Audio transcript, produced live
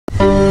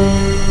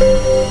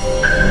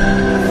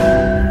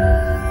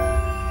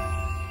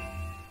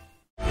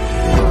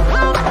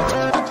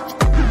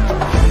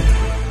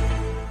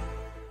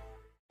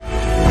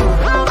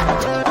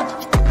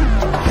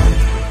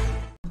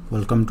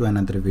welcome to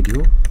another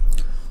video.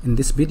 In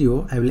this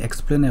video I will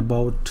explain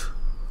about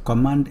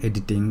command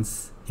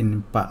editings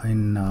in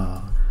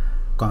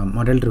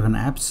model driven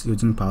apps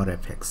using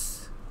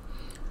PowerFX.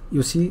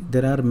 You see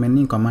there are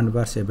many command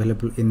bars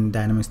available in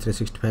Dynamics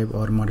 365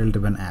 or model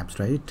driven apps,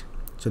 right?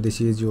 So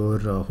this is your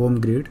home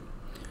grid,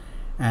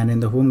 and in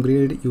the home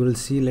grid you will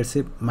see, let's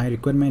say my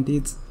requirement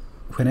is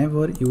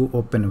whenever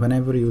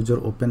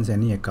user opens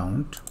any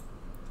account,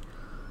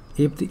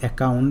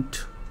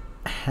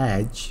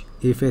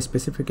 if a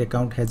specific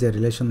account has a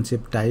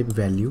relationship type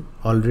value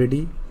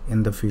already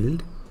in the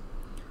field,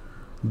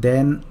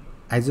 then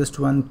I just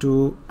want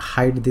to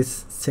hide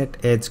this set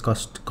edge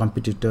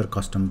competitor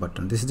custom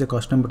button. This is a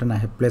custom button I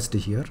have placed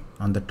here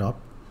on the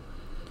top,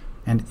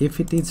 and if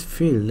it is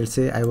filled, let's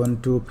say I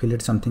want to fill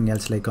it something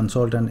else like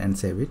consultant and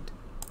save it.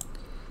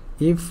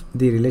 If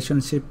the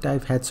relationship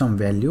type had some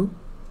value,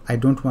 I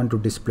don't want to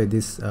display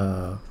this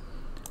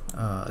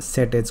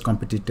set edge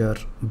competitor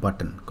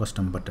button,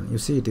 custom button. You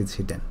see it is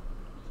hidden,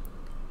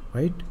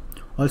 right?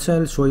 Also I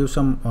will show you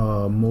some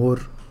more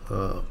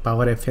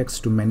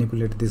PowerFX to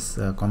manipulate these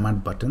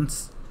command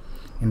buttons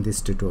in this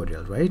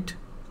tutorial, right?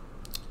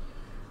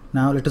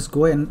 Now let us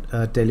go and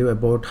tell you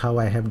about how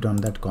I have done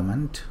that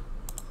command.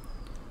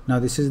 Now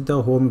this is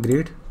the home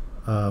grid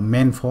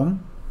main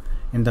form.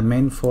 In the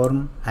main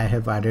form I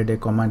have added a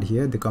command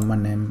here. The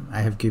command name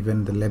I have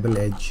given the label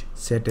edge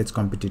set edge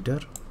competitor.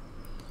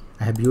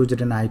 I have used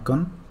an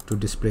icon to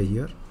display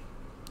here,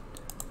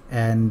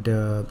 and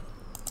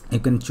you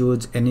can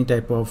choose any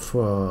type of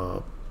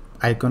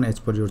icon as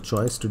per your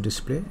choice to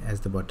display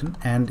as the button.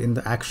 And in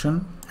the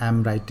action I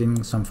am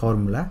writing some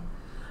formula,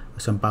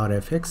 some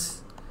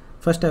PowerFX.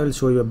 First I will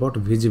show you about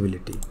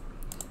visibility.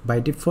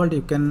 By default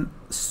you can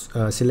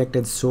select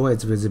as show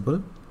as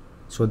visible,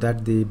 so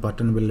that the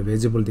button will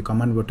visible, the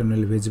command button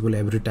will visible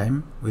every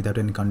time without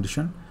any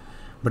condition.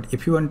 But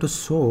if you want to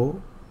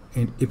show,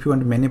 if you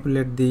want to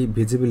manipulate the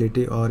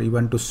visibility, or you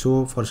want to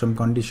show for some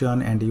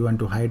condition and you want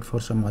to hide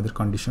for some other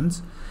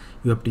conditions,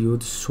 you have to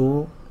use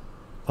show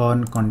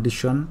on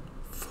condition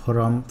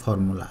from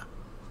formula,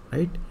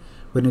 right?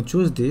 When you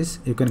choose this,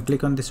 you can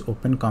click on this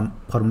open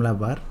formula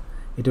bar.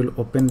 It will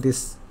open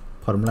this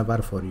formula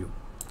bar for you.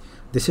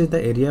 This is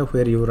the area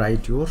where you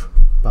write your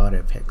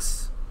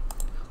PowerFX.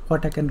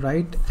 What I can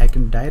write, I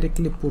can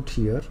directly put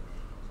here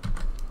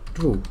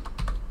true,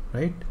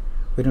 right?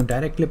 When you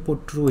directly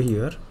put true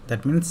here,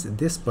 that means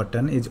this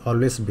button is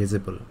always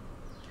visible.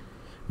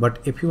 But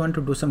if you want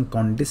to do some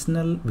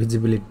conditional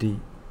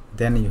visibility,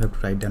 then you have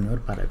to write down your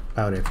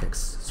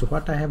PowerFX. So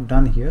what I have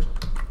done here,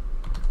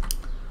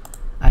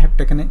 I have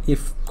taken an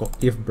if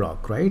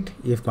block, right?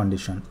 If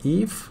condition,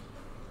 if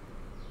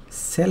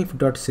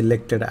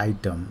self.selected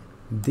item,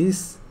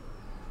 this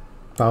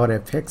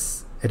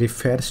PowerFX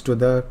refers to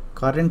the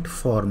current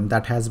form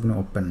that has been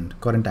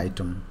opened, current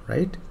item,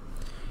 right?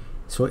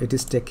 So it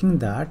is taking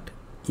that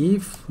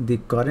if the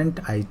current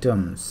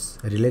item's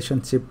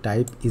relationship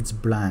type is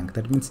blank,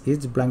 that means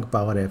is blank,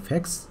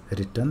 PowerFX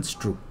returns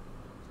true,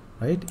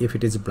 right? If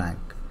it is blank.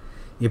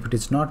 If it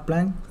is not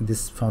blank,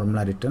 this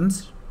formula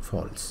returns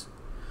false.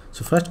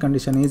 So first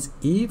condition is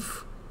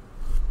if,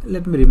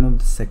 let me remove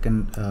the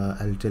second,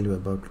 I'll tell you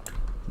about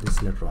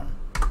this later on.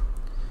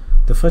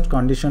 The first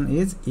condition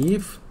is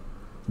if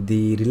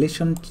the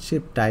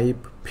relationship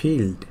type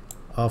field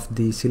of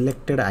the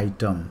selected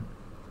item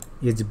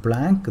is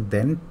blank,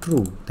 then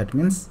true, that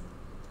means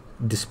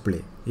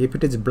display. If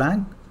it is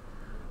blank,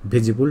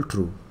 visible,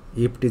 true.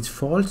 If it is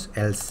false,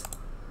 else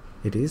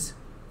it is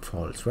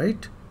false,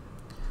 right?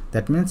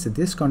 That means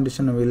this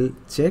condition will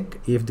check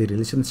if the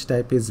relationship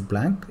type is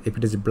blank. If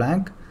it is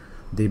blank,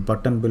 the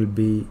button will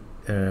be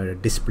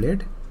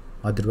displayed,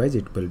 otherwise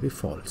it will be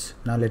false.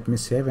 Now let me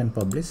save and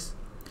publish.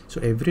 So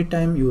every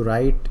time you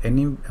write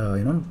any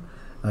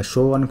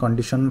show on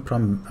condition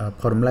from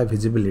formula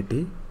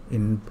visibility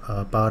in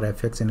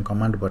PowerFX in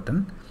command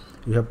button,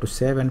 you have to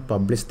save and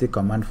publish the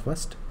command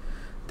first.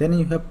 Then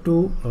you have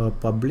to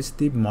publish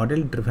the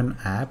model driven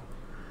app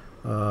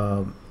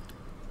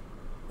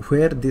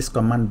where this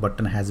command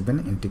button has been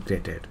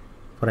integrated.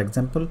 For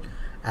example,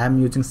 I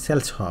am using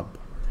Sales Hub,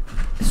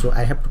 so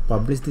I have to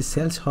publish the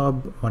Sales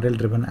Hub model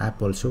driven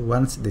app also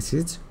once this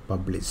is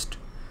published.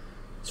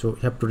 So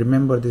you have to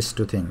remember these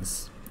two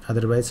things,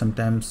 otherwise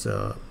sometimes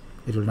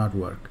it will not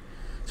work.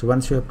 So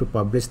once you have to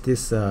publish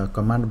this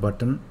command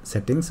button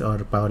settings or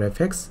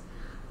PowerFX,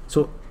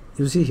 so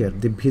you see here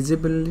the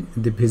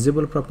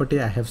visible property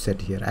I have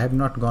set here. I have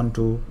not gone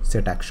to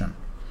set action.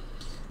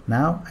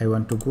 Now I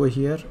want to go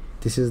here.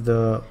 This is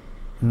the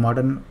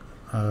modern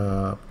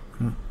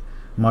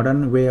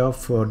way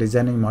of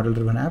designing model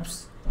driven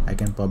apps. I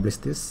can publish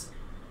this.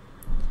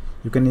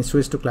 You can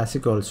switch to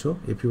classic also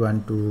if you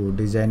want to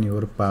design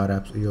your Power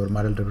Apps, your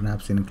model driven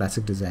apps in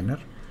Classic Designer.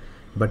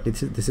 But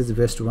this is the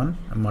best one,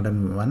 a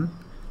modern one,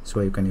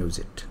 so you can use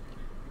it.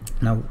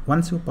 Now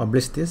once you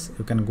publish this,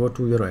 you can go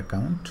to your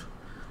account,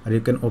 or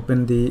you can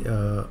open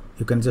the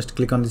you can just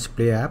click on this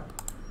play app.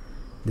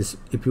 This,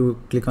 if you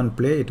click on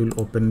play, it will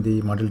open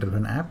the model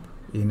driven app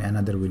in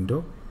another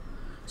window.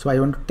 So I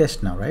want to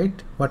test now, right?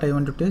 What I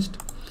want to test,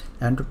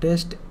 and to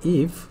test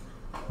if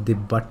the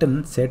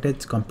button set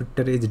as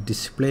competitor is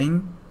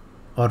displaying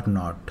or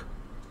not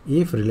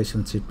if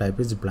relationship type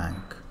is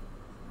blank,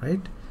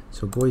 right?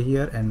 So go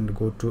here and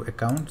go to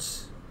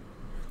accounts,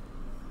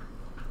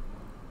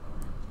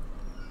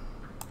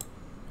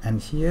 and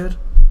here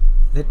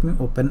let me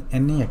open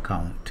any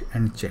account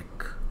and check.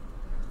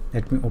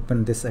 Let me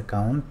open this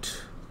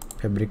account,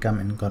 Fabricam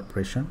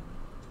Incorporation.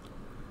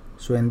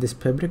 So in this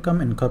Fabricam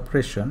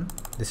Incorporation,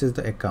 this is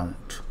the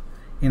account.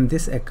 In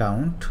this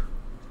account,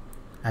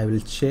 I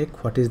will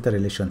check what is the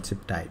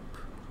relationship type.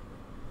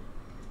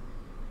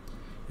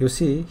 You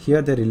see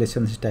here the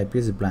relationship type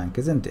is blank,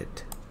 isn't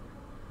it?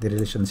 The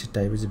relationship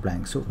type is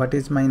blank. So what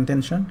is my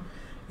intention?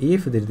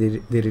 If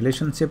the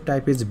relationship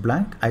type is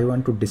blank, I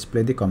want to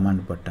display the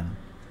command button,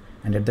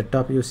 and at the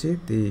top you see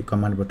the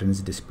command button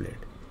is displayed,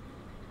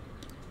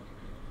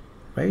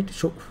 right?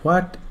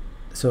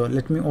 So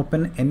let me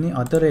open any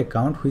other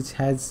account which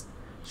has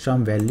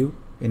some value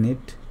in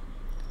it.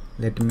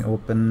 Let me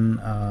open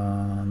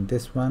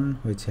this one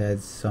which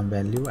has some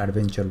value,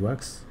 Adventure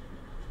Works.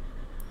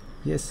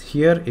 Yes,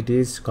 here it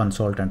is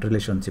consultant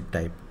relationship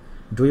type.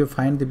 Do you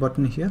find the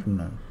button here?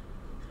 No,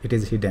 it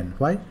is hidden.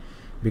 Why?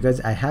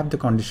 Because I have the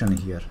condition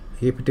here.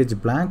 If it is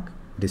blank,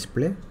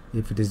 display.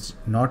 If it is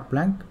not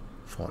blank,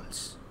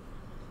 false,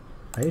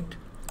 right?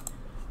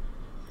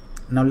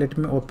 Now let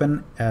me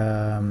open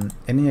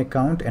any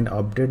account and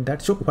update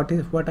that. So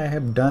what I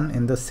have done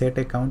in the set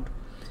account,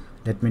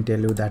 let me tell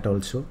you that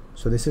also.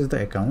 So this is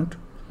the account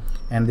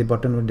and the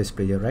button will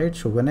display here, right?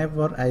 So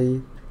whenever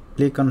I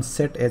click on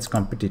set as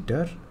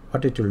competitor,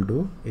 what it will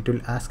do, it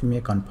will ask me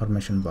a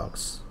confirmation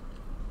box.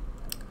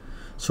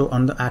 So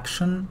on the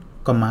action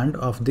command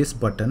of this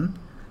button,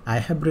 I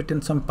have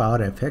written some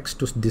PowerFX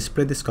to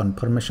display this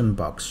confirmation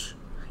box.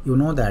 You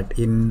know that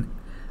in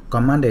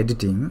command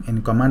editing,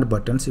 in command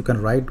buttons, you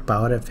can write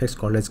PowerFX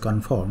called as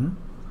confirm,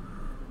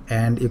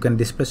 and you can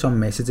display some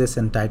messages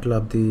and title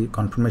of the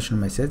confirmation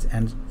message,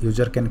 and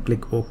user can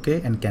click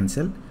OK and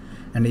cancel,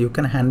 and you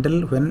can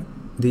handle when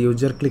the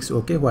user clicks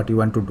OK what you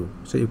want to do.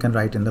 So you can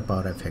write in the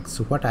PowerFX.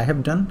 So what I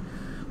have done,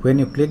 when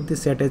you click the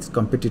set as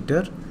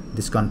competitor,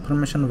 this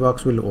confirmation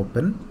box will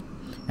open,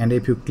 and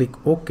if you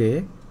click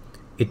OK,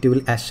 it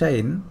will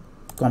assign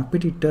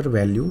competitor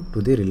value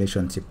to the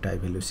relationship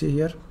type value. See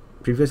here,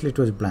 previously it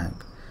was blank,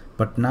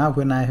 but now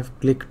when I have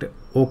clicked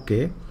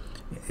OK,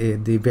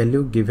 the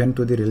value given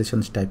to the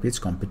relationship type is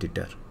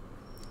competitor,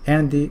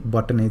 and the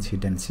button is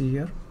hidden. See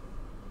here.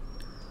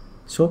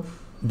 So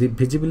the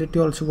visibility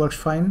also works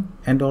fine,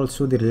 and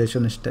also the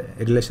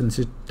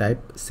relationship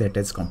type set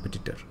as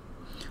competitor.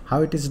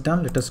 How it is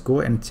done? Let us go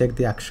and check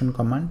the action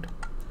command.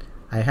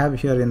 I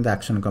have here in the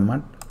action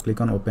command,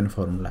 click on open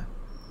formula.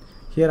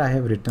 Here I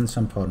have written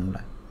some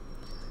formula.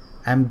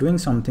 I am doing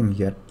something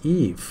here.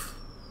 If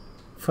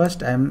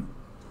first I am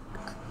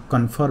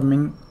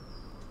confirming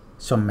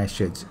some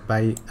message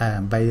by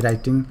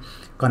writing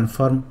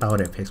confirm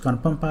PowerFX.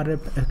 Confirm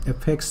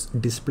PowerFX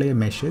display a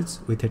message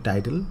with a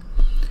title,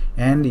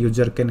 and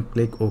user can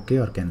click OK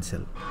or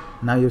cancel.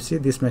 Now you see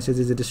this message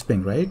is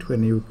displaying, right?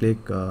 When you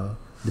click the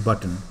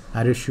button,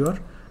 are you sure?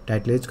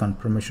 Title is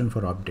confirmation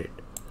for update.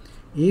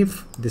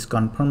 If this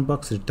confirm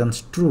box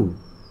returns true,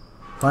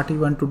 what you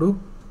want to do?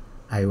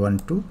 I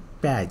want to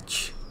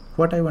patch.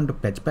 What I want to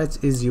patch? Patch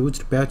is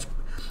used. Patch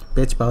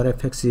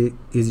PowerFX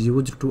is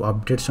used to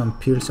update some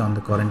fields on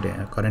the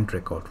current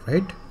record,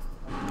 right?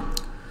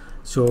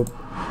 So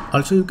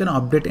also you can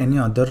update any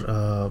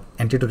other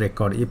entity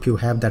record if you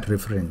have that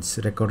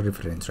record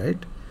reference, right?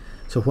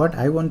 So what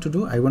I want to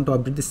do, I want to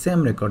update the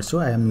same record. So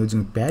I am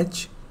using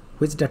patch.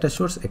 Which data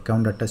source?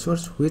 Account data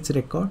source. Which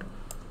record?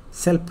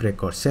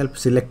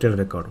 Self-selected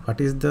record. What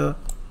is the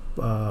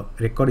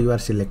record you are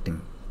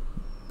selecting?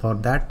 For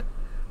that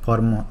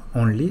form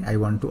only I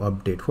want to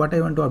update. What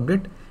I want to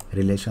update?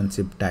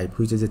 Relationship type,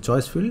 which is a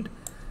choice field.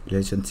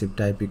 Relationship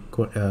type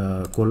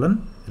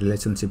colon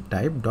relationship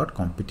type dot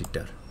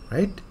competitor,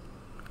 right?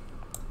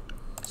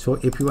 So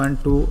if you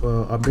want to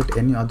update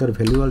any other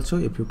value also,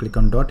 if you click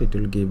on dot, it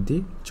will give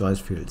the choice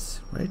fields,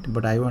 right?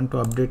 But I want to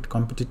update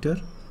competitor.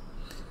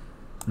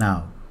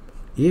 Now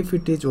if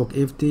it is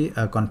okay, if the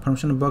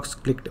confirmation box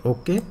clicked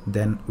OK,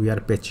 then we are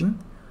patching.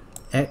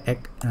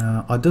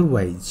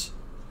 Otherwise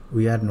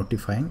we are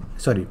notifying,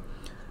 sorry,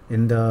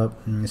 in the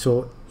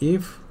so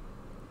if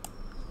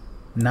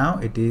now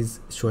it is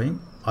showing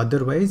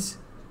otherwise,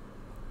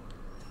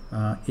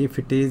 if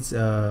it is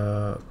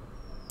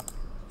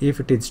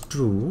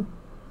true,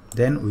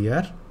 then we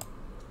are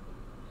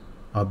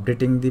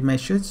updating the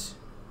message,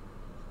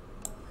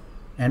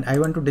 and I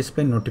want to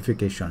display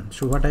notification.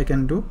 So what I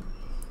can do,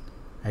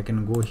 I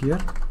can go here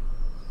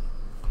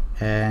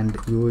and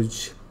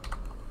use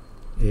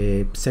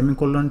a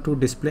semicolon to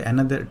display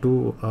another,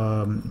 to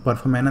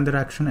perform another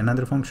action,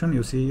 another function.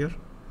 You see here.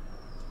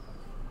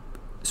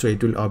 So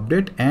it will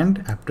update,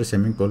 and after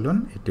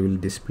semicolon it will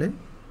display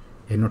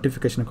a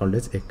notification called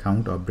as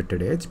account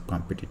updated as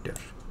competitor,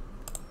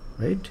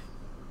 right?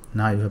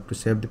 Now you have to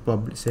save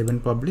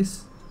and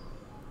publish.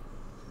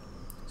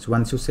 So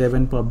once you save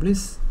and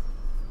publish,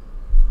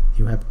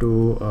 you have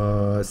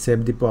to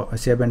save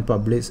and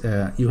publish.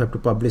 You have to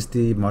publish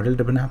the model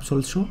driven apps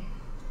also,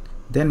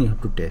 then you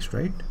have to test,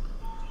 right?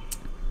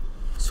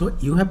 So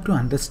you have to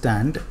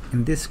understand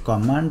in this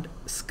command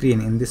screen,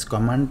 in this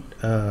command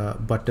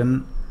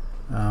button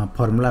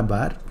formula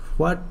bar,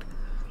 what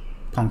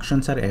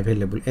functions are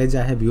available. As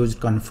I have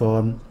used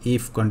confirm,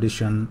 if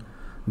condition,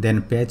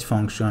 then page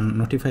function,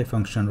 notify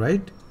function,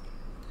 right?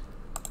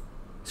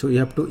 So you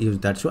have to use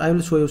that. So I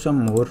will show you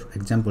some more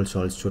examples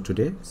also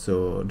today,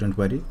 so don't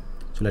worry.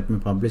 So let me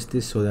publish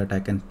this so that I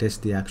can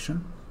test the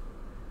action.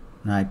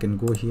 Now I can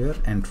go here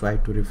and try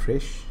to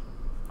refresh.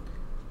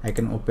 I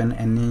can open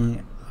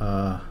any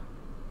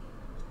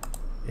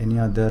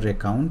other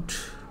account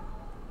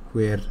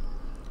where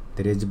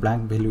there is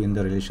blank value in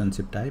the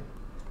relationship type.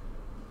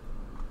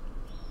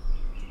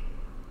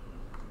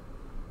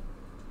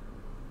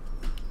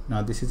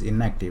 Now this is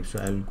inactive, so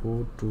I'll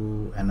go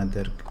to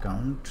another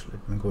account.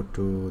 Let me go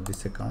to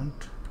this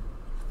account.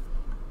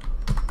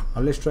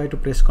 Always try to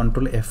press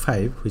Ctrl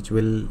F5, which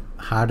will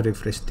hard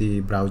refresh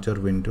the browser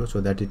window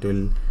so that it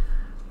will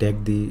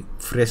take the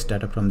fresh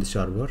data from the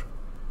server.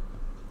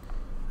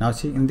 Now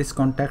see, in this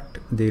contact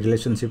the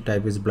relationship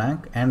type is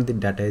blank and the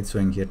data is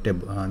showing here,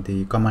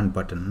 the command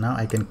button. Now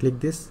I can click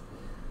this.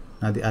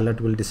 Now the alert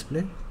will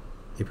display.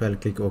 If I'll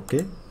click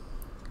OK,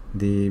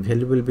 the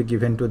value will be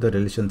given to the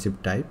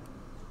relationship type,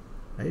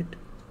 right?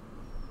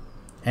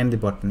 And the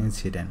button is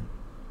hidden.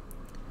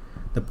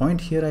 The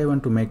point here I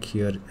want to make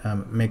here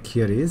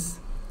is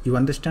you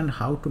understand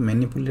how to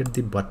manipulate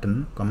the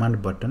button,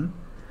 command button,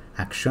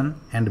 action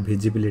and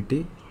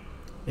visibility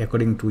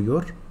according to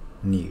your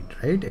need,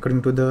 right?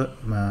 According to the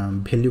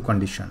value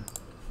condition,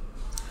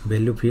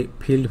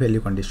 field value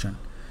condition.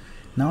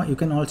 Now you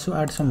can also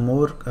add some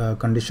more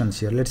conditions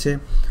here. Let's say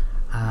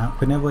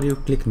whenever you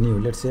click new,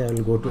 let's say I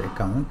will go to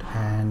account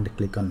and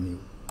click on new.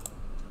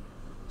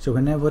 So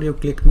whenever you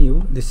click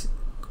new, this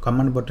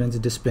command button is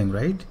displaying,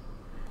 right?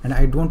 And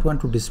I don't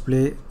want to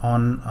display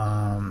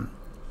on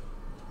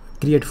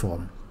create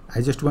form.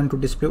 I just want to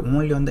display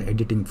only on the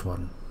editing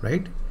form,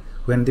 right?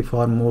 When the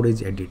form mode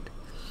is edit.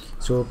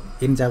 So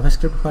in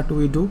JavaScript, what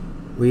do?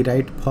 We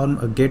write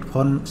form get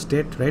form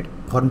state, right?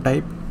 Form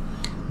type.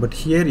 But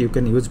here you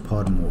can use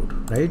form mode,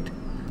 right?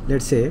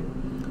 Let's say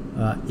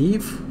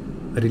if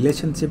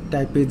relationship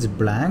type is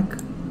blank,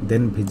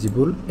 then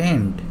visible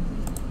end.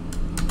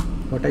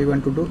 What I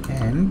want to do,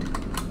 and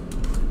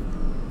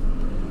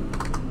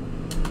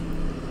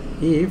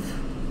if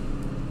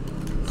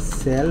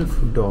self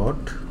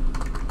dot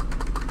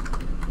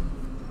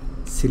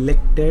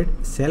selected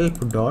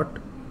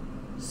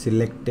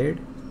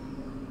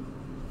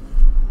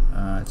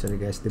sorry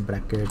guys, the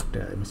bracket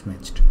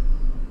mismatched.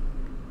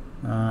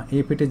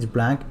 If it is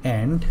blank,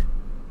 and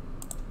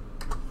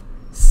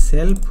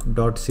self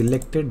dot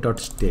selected dot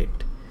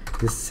state.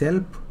 The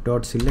self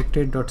dot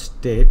selected dot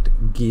state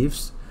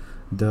gives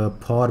the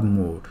form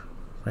mode,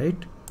 right?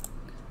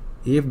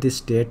 If the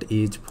state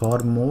is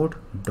form mode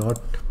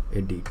dot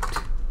edit.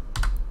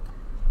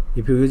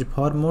 If you use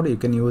form mode, you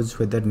can use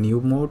whether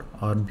new mode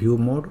or view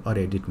mode or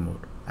edit mode.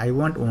 I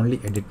want only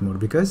edit mode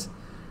because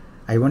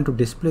I want to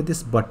display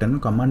this button,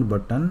 command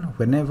button,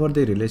 whenever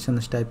the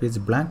relations type is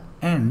blank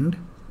and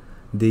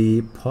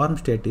the form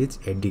state is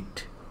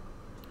edit.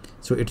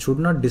 So it should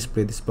not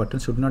display, this button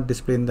should not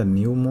display in the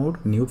new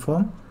mode, new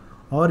form,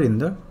 or in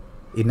the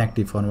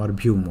inactive form or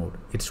view mode.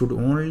 It should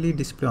only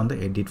display on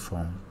the edit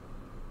form.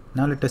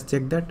 Now let us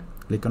check that.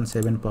 Click on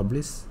save and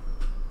publish.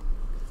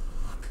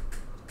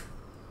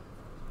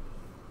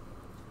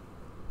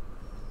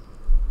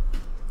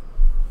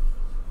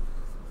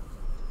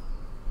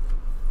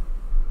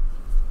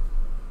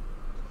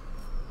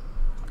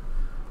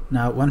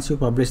 Now once you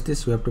publish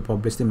this, you have to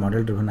publish the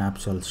model driven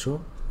apps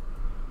also.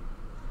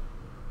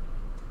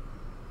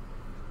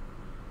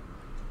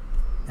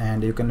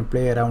 And you can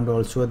play around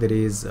also. There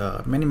is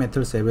many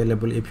methods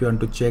available. If you want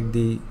to check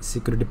the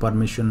security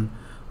permission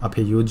of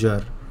a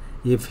user,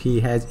 if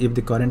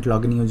the current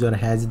login user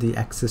has the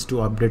access to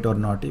update or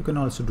not, you can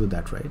also do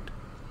that, right?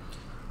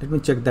 Let me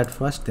check that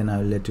first, then I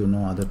will let you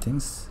know other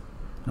things.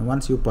 Now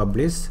once you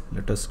publish,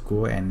 let us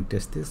go and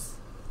test this.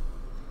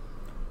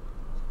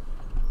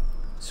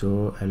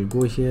 So I'll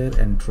go here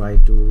and try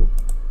to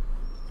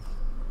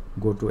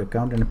go to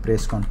account and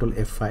press Ctrl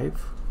F5.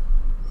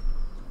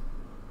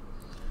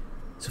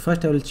 So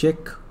first I will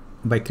check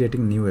by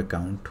creating new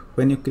account.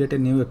 When you create a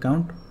new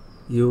account,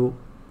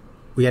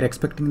 we are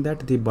expecting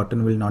that the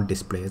button will not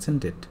display,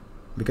 isn't it?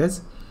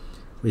 Because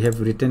we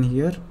have written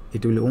here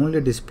it will only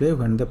display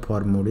when the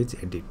form mode is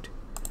edit.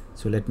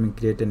 So let me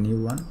create a new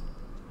one.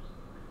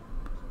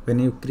 When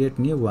you create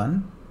new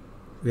one,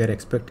 we are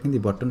expecting the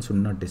button should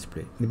not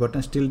display. The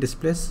button still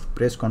displays.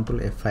 Press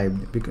Ctrl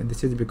F5 because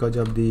this is because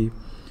of the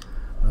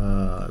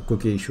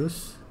cookie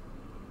issues.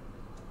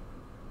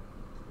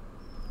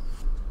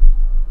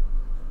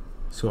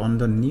 So on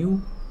the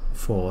new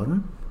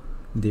form,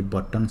 the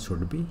button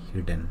should be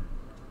hidden.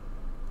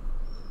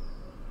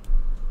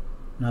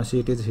 Now see,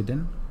 it is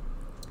hidden.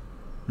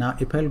 Now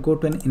if I'll go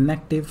to an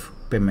inactive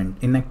payment,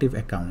 inactive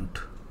account,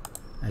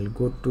 I'll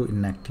go to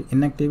inactive.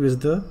 Inactive is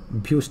the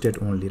view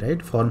state only,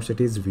 right? Form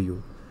state is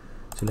view.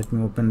 So let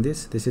me open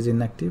this. This is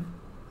inactive.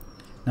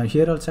 Now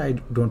here also I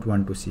don't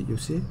want to see. You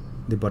see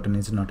the button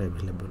is not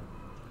available.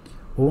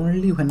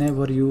 Only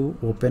whenever you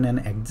open an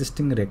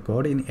existing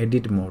record in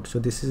edit mode. So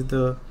this is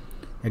the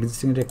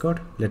existing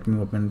record. Let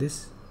me open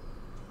this.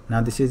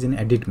 Now this is in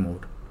edit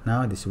mode.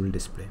 Now this will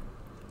display.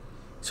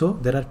 So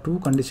there are two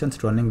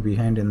conditions running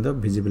behind in the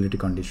visibility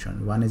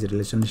condition. One is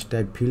relationship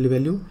type field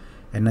value,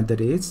 another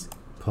is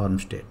form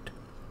state.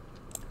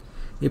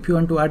 If you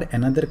want to add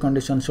another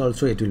conditions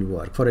also, it will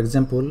work. For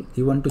example,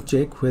 you want to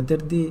check whether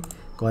the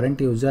current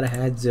user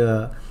has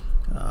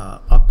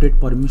update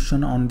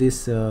permission on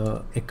this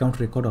account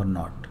record or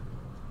not,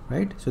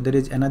 right? So there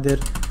is another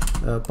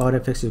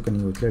PowerFX you can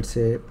use. Let's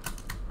say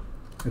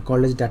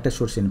called as data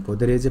source info.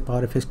 There is a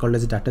PowerFX called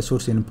as data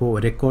source info,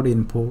 record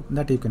info,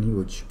 that you can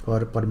use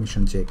for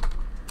permission check.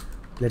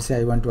 Let's say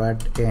I want to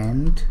add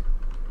and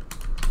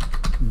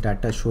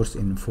data source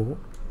info,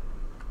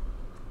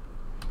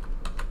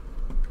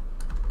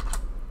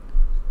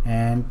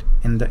 and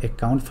in the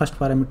account first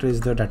parameter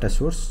is the data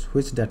source,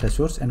 which data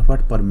source and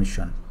what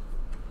permission.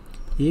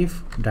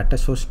 If data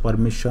source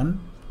permission,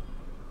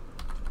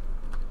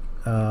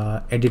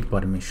 edit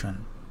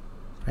permission,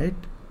 right?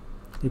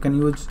 You can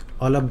use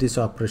all of these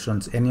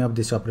operations, any of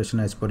these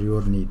operations as per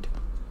your need.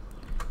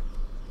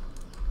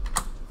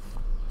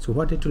 So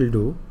what it will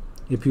do,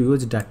 if you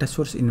use data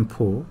source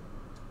info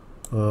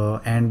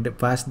and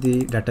pass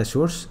the data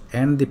source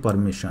and the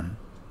permission,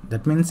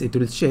 that means it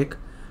will check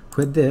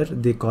whether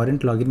the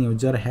current login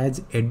user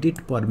has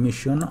edit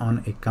permission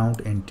on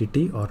account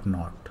entity or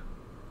not.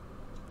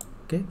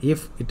 Okay,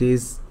 if there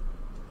is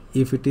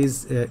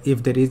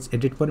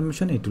edit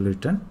permission, it will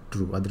return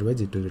true,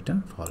 otherwise it will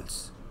return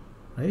false,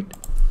 right?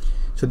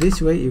 So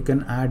this way you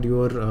can add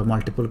your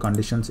multiple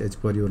conditions as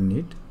per your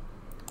need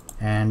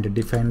and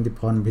define the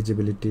form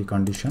visibility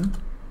condition.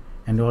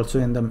 And also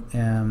in the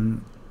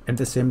at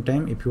the same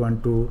time, if you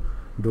want to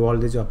do all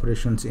these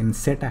operations in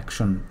set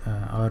action,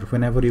 or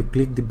whenever you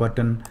click the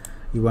button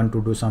you want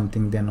to do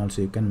something, then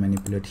also you can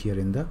manipulate here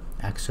in the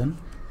action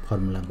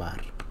formula bar.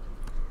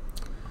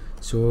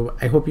 So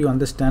I hope you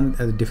understand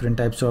the different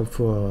types of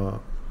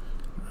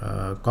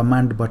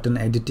command button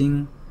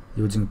editing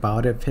using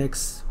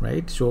PowerFX,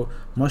 right? So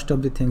most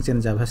of the things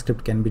in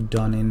JavaScript can be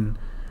done in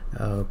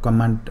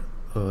command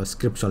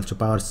scripts also,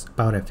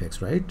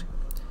 PowerFX, right?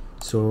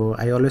 So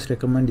I always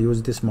recommend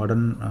use this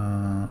modern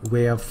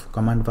way of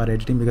command bar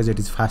editing because it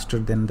is faster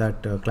than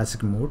that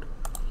classic mode.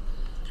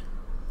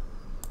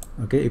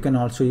 Okay, you can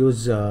also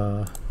use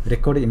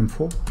record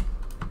info,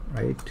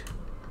 right?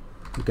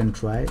 You can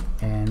try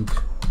and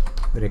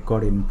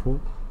record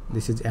info.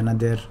 This is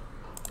another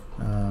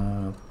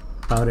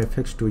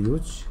PowerFX to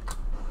use.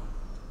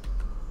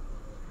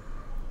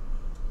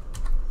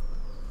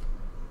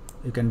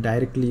 You can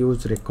directly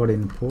use record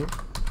info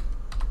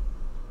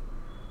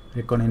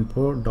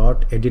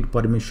dot edit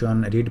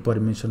permission, read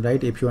permission,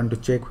 right? If you want to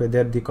check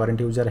whether the current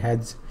user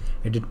has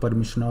edit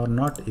permission or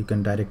not, you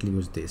can directly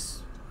use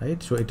this,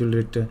 right? So it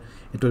will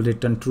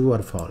return true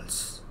or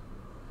false.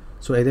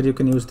 So either you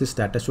can use this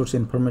data source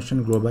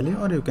information globally,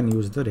 or you can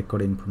use the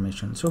record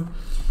information. So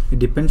it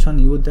depends on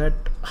you that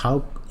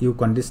how you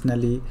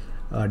conditionally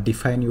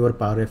define your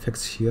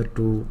PowerFX here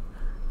to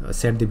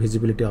set the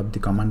visibility of the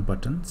command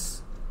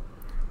buttons.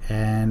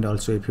 And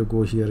also if you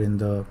go here in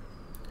the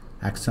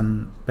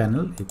action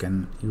panel, you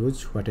can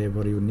use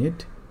whatever you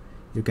need.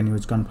 You can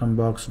use confirm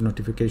box,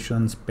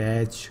 notifications,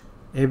 patch,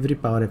 every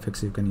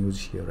PowerFX you can use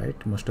here,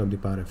 right? Most of the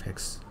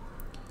PowerFX.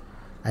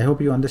 I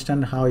hope you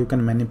understand how you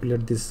can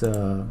manipulate this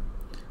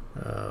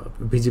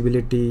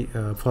visibility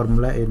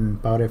formula in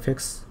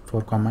PowerFX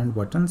for command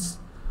buttons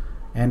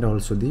and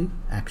also the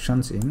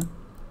actions in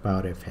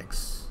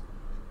PowerFX.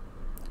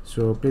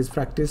 So please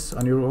practice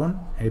on your own.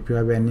 If you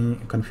have any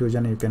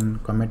confusion, you can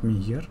comment me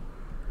here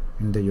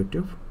in the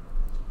YouTube.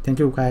 Thank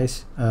you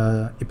guys.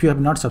 If you have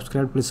not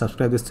subscribed, please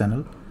subscribe this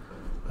channel.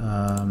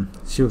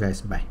 See you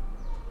guys. Bye.